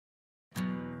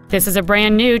This is a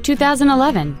brand new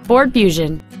 2011 Ford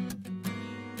Fusion.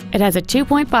 It has a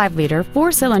 2.5-liter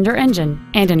four-cylinder engine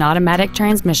and an automatic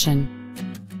transmission.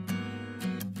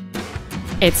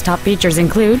 Its top features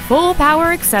include full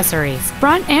power accessories,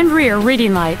 front and rear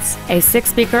reading lights, a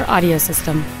 6-speaker audio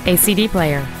system, a CD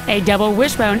player, a double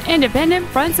wishbone independent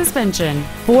front suspension,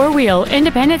 4-wheel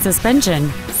independent suspension,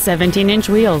 17-inch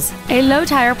wheels, a low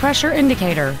tire pressure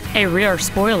indicator, a rear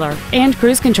spoiler, and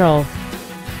cruise control.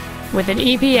 With an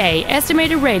EPA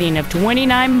estimated rating of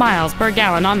 29 miles per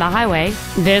gallon on the highway,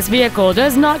 this vehicle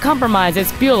does not compromise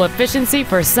its fuel efficiency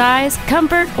for size,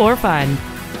 comfort, or fun.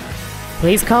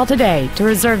 Please call today to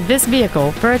reserve this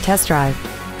vehicle for a test drive.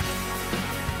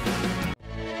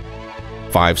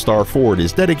 5-Star Ford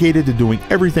is dedicated to doing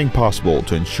everything possible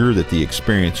to ensure that the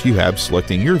experience you have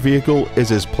selecting your vehicle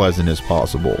is as pleasant as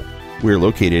possible. We're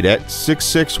located at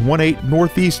 6618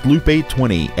 Northeast Loop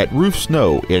 820 at Roof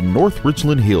Snow in North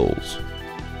Richland Hills.